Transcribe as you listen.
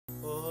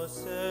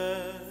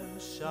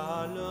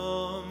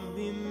שלום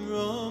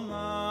במרומיו,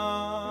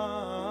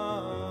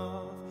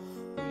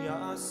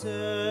 יעשה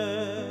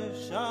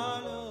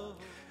שלום.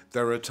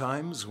 There are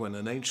times when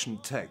an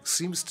ancient text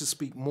seems to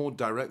speak more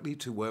directly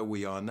to where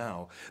we are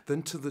now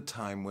than to the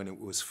time when it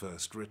was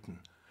first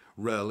written.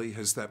 Rarely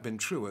has that been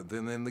truer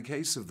than in the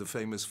case of the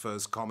famous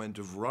first comment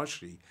of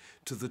Rashi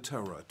to the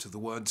Torah, to the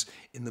words,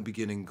 "In the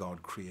beginning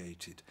God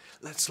created."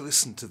 Let's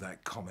listen to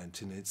that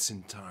comment in its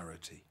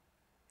entirety.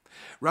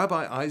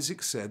 Rabbi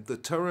Isaac said the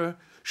Torah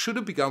should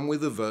have begun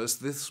with the verse,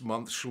 "This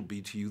month shall be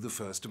to you the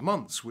first of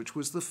months," which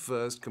was the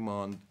first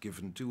command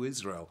given to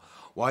Israel.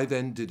 Why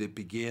then did it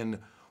begin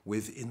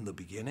with "in the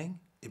beginning"?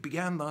 It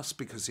began thus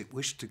because it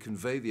wished to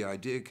convey the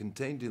idea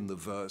contained in the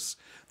verse,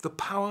 the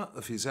power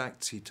of his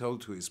acts he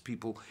told to his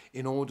people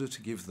in order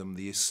to give them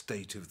the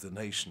estate of the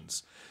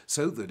nations,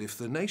 so that if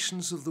the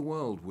nations of the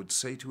world would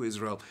say to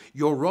Israel,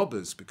 "You're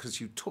robbers because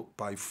you took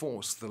by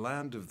force the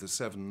land of the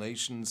 7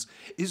 nations,"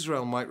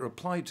 Israel might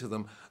reply to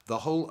them, "The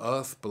whole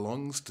earth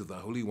belongs to the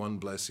Holy One,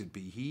 blessed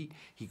be He.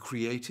 He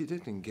created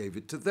it and gave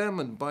it to them,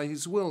 and by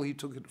His will He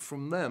took it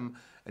from them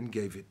and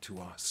gave it to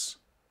us."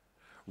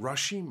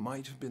 Rashi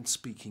might have been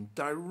speaking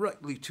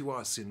directly to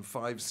us in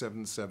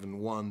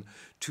 5771,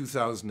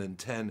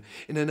 2010,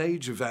 in an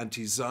age of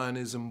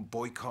anti-Zionism,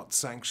 boycott,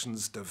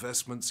 sanctions,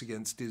 divestments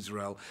against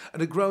Israel,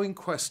 and a growing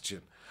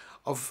question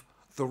of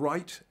the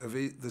right of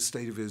the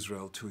state of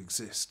Israel to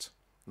exist.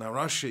 Now,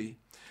 Rashi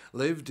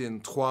lived in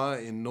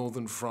Troyes in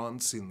northern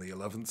France in the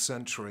 11th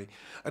century,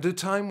 at a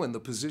time when the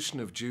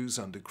position of Jews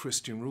under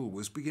Christian rule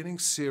was beginning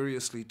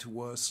seriously to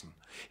worsen.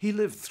 He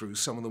lived through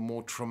some of the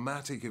more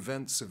traumatic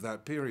events of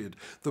that period,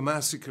 the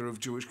massacre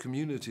of Jewish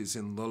communities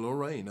in the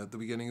Lorraine at the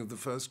beginning of the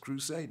First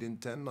Crusade in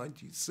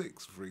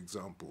 1096, for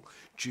example.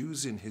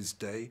 Jews in his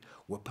day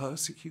were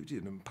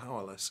persecuted and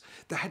powerless.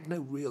 They had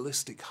no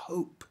realistic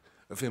hope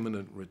of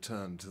imminent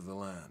return to the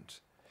land.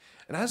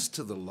 And as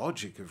to the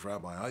logic of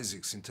Rabbi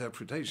Isaac's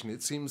interpretation,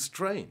 it seems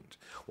strained.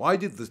 Why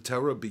did the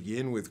Torah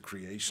begin with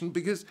creation?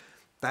 Because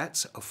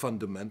that's a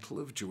fundamental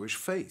of Jewish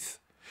faith.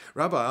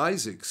 Rabbi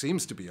Isaac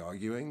seems to be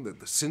arguing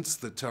that since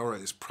the Torah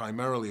is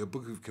primarily a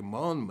book of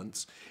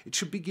commandments, it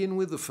should begin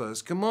with the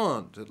first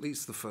command, at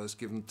least the first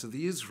given to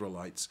the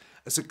Israelites,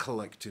 as a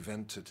collective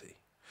entity.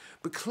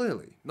 But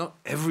clearly, not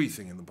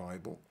everything in the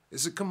Bible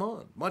is a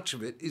command. Much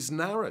of it is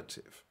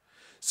narrative.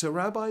 So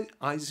Rabbi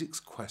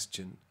Isaac's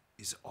question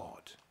is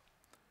odd.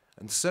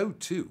 And so,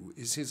 too,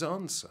 is his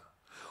answer.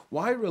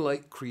 Why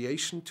relate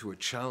creation to a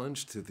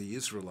challenge to the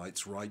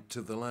Israelites' right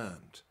to the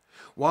land?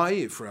 Why,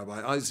 if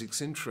Rabbi Isaac's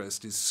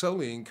interest is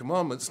solely in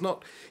commandments,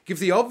 not give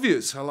the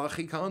obvious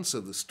halachic answer?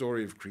 The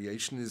story of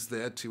creation is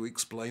there to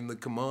explain the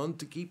command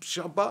to keep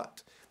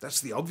Shabbat.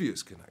 That's the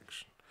obvious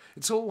connection.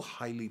 It's all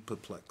highly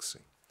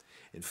perplexing.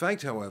 In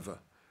fact,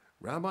 however,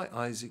 Rabbi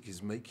Isaac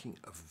is making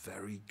a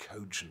very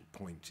cogent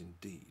point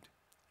indeed.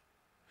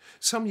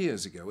 Some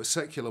years ago, a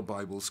secular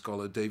Bible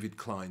scholar, David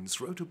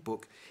Kleins, wrote a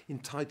book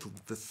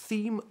entitled The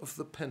Theme of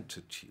the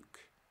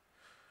Pentateuch.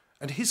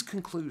 And his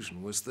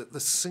conclusion was that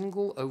the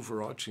single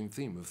overarching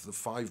theme of the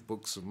 5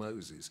 books of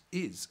Moses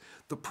is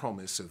the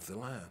promise of the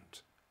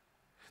land.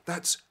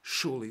 That's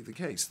surely the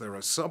case. There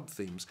are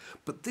sub-themes,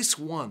 but this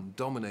one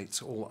dominates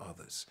all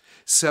others.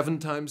 7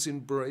 times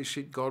in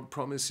Bereshit, God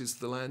promises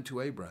the land to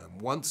Abraham,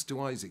 once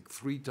to Isaac,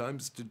 3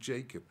 times to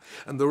Jacob.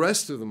 And the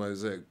rest of the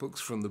Mosaic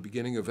books, from the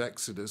beginning of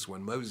Exodus,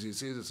 when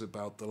Moses hears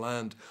about the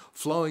land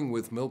flowing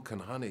with milk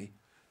and honey,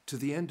 to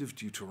the end of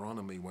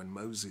Deuteronomy, when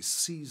Moses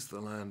sees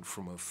the land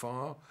from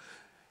afar,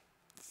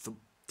 the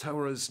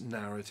Torah's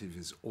narrative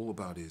is all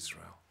about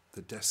Israel,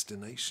 the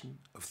destination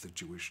of the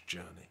Jewish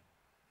journey.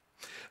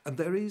 And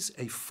there is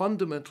a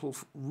fundamental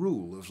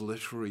rule of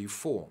literary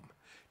form.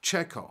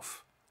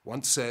 Chekhov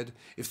once said,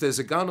 if there's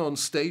a gun on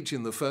stage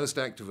in the first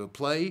act of a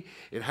play,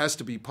 it has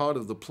to be part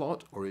of the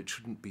plot or it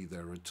shouldn't be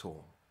there at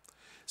all.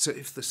 So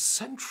if the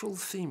central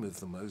theme of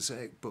the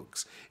Mosaic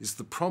books is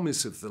the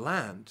promise of the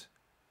land,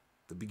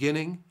 the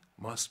beginning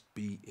must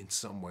be in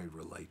some way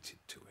related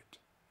to it.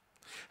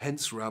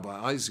 Hence, Rabbi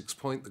Isaac's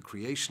point, the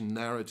creation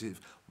narrative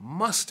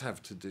must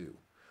have to do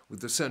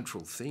with the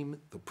central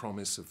theme, the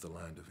promise of the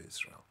land of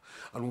Israel.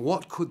 And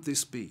what could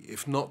this be,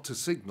 if not to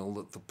signal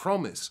that the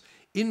promise,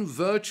 in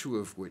virtue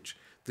of which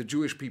the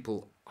Jewish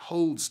people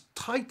holds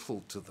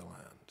title to the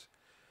land,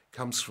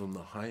 comes from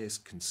the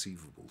highest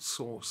conceivable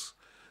source,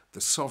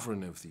 the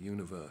sovereign of the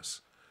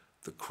universe,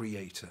 the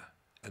creator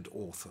and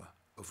author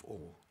of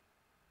all.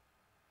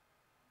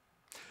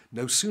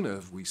 No sooner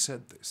have we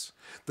said this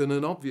than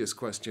an obvious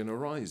question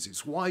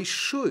arises. Why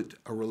should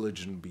a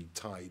religion be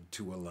tied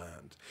to a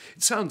land?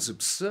 It sounds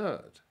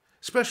absurd,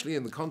 especially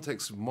in the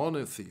context of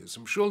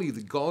monotheism. Surely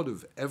the God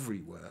of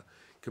everywhere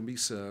can be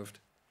served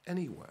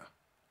anywhere.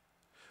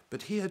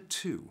 But here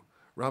too,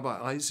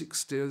 Rabbi Isaac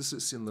steers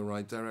us in the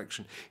right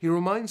direction. He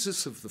reminds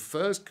us of the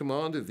first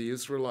command of the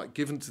Israelite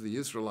given to the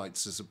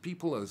Israelites as a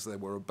people as they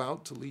were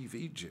about to leave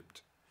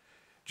Egypt.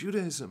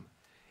 Judaism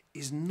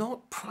is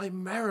not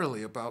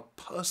primarily about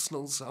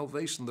personal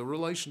salvation, the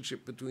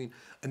relationship between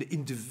an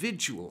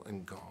individual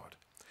and God.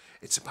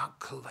 It's about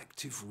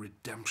collective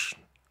redemption,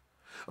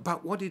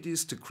 about what it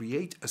is to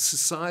create a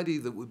society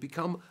that would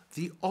become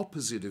the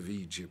opposite of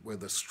Egypt, where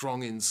the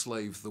strong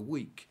enslave the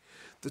weak.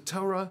 The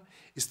Torah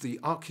is the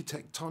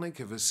architectonic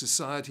of a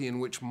society in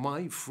which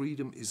my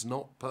freedom is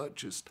not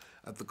purchased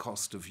at the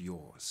cost of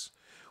yours,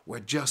 where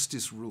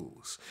justice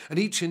rules, and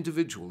each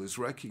individual is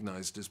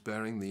recognized as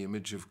bearing the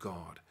image of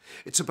God.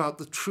 It's about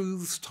the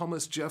truths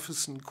Thomas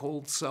Jefferson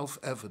called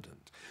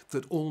self-evident,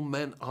 that all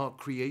men are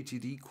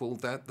created equal,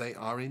 that they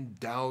are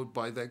endowed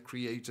by their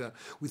Creator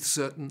with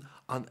certain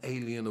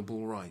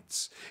unalienable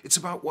rights. It's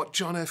about what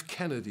John F.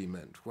 Kennedy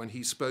meant when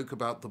he spoke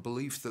about the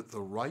belief that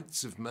the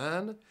rights of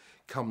man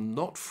come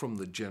not from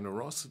the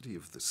generosity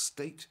of the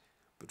state,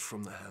 but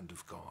from the hand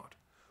of God.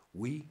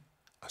 We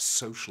are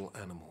social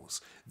animals.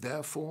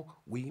 Therefore,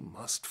 we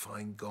must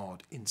find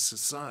God in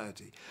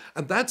society.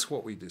 And that's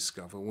what we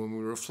discover when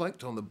we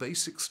reflect on the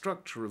basic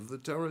structure of the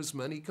Torah's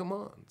many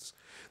commands.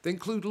 They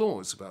include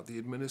laws about the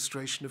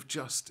administration of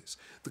justice,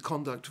 the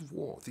conduct of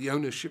war, the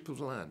ownership of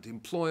land,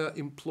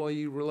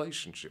 employer-employee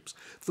relationships,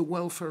 the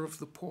welfare of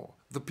the poor,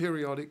 the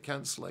periodic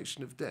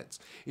cancellation of debts.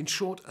 In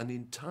short, an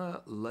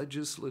entire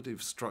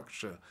legislative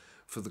structure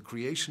for the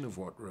creation of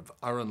what Rabbi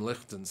Aaron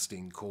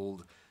Lichtenstein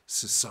called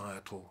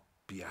societal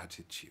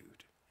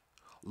beatitude.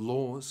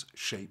 Laws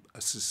shape a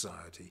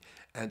society,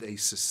 and a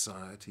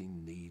society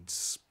needs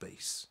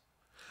space.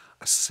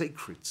 A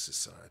sacred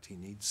society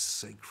needs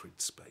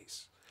sacred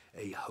space,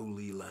 a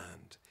holy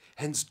land.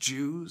 Hence,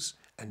 Jews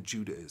and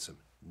Judaism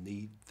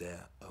need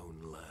their own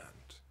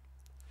land.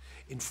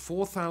 In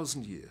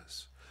 4,000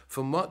 years,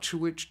 for much of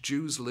which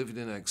Jews lived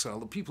in exile,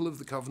 the people of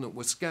the covenant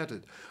were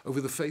scattered over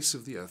the face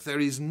of the earth.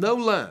 There is no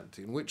land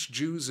in which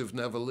Jews have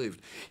never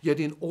lived. Yet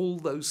in all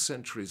those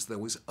centuries, there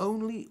was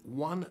only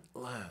one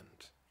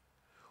land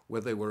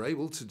where they were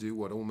able to do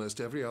what almost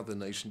every other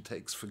nation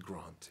takes for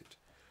granted: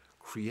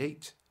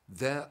 create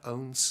their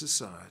own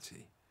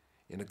society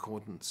in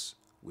accordance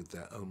with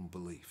their own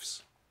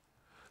beliefs.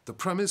 The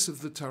premise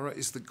of the Torah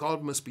is that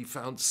God must be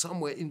found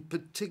somewhere in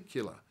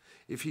particular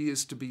if he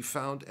is to be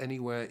found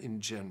anywhere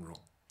in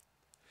general.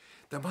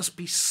 There must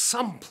be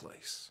some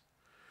place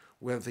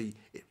where the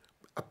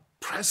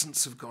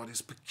presence of God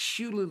is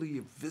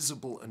peculiarly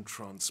visible and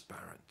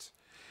transparent.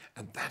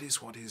 And that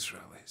is what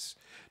Israel is.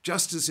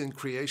 Just as in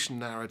creation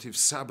narrative,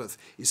 Sabbath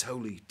is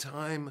holy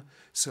time,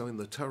 so in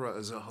the Torah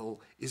as a whole,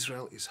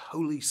 Israel is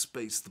holy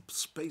space, the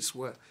space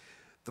where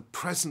the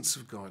presence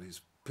of God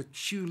is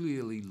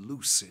peculiarly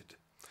lucid.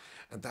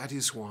 And that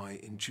is why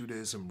in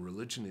Judaism,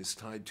 religion is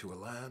tied to a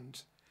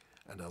land,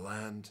 and a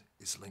land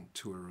is linked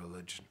to a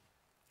religion.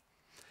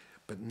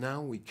 But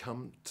now we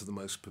come to the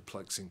most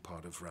perplexing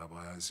part of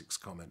Rabbi Isaac's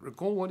comment.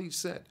 Recall what he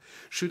said.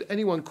 Should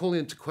anyone call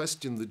into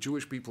question the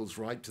Jewish people's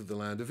right to the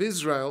land of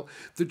Israel,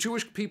 the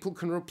Jewish people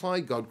can reply,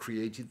 God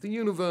created the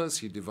universe,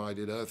 he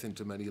divided earth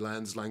into many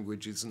lands,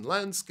 languages, and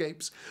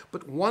landscapes,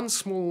 but one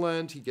small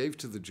land he gave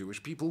to the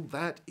Jewish people,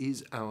 that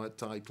is our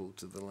title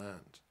to the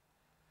land.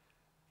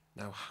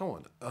 Now, how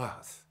on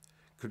earth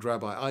could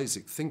Rabbi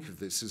Isaac think of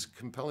this as a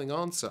compelling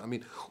answer? I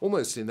mean,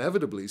 almost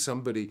inevitably,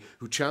 somebody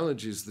who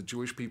challenges the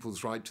Jewish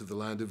people's right to the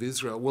land of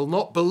Israel will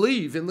not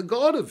believe in the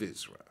God of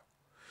Israel.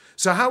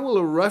 So how will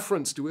a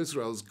reference to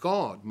Israel's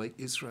God make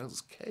Israel's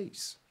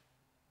case?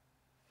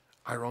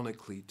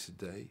 Ironically,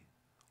 today,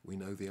 we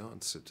know the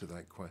answer to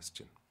that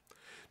question.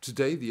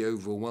 Today, the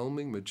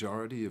overwhelming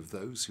majority of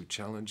those who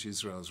challenge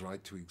Israel's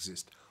right to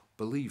exist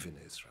believe in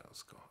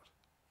Israel's God.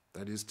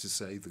 That is to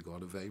say, the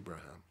God of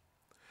Abraham.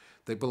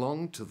 They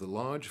belong to the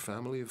large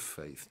family of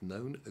faith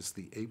known as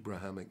the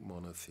Abrahamic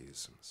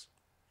monotheisms.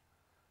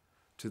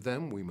 To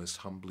them we must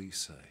humbly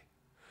say,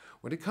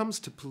 when it comes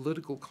to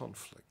political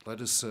conflict, let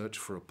us search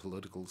for a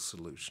political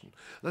solution.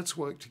 Let's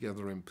work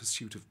together in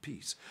pursuit of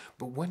peace.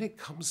 But when it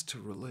comes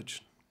to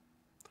religion,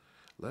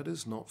 let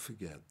us not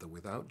forget that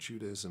without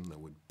Judaism there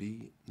would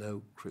be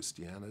no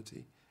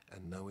Christianity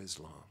and no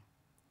Islam.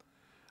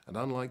 And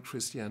unlike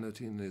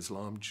Christianity and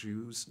Islam,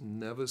 Jews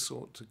never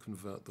sought to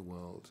convert the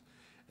world,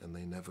 and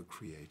they never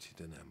created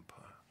an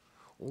empire.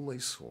 All they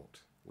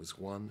sought was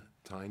one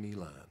tiny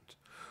land,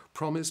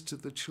 promised to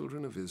the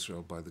children of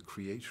Israel by the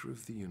Creator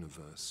of the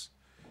universe,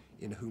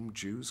 in whom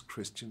Jews,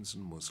 Christians,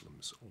 and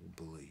Muslims all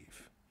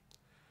believe.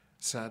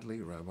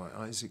 Sadly, Rabbi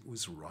Isaac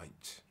was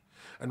right,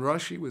 and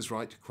Rashi was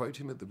right to quote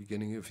him at the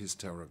beginning of his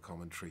Torah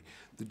commentary.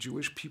 The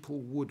Jewish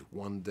people would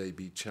one day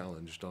be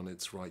challenged on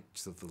its right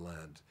to the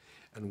land,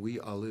 and we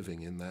are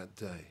living in that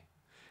day,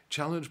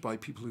 challenged by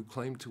people who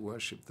claim to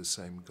worship the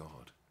same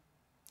God.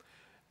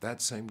 That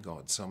same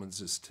God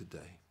summons us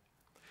today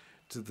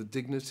to the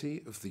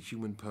dignity of the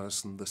human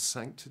person, the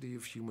sanctity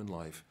of human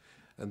life,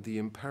 and the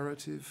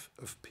imperative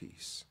of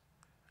peace.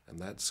 And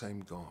that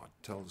same God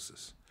tells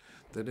us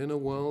that in a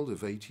world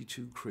of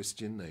 82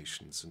 Christian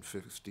nations and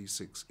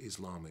 56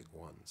 Islamic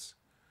ones,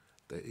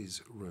 there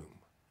is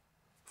room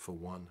for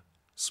one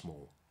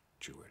small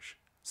Jewish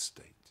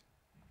state.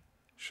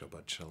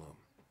 Shabbat Shalom.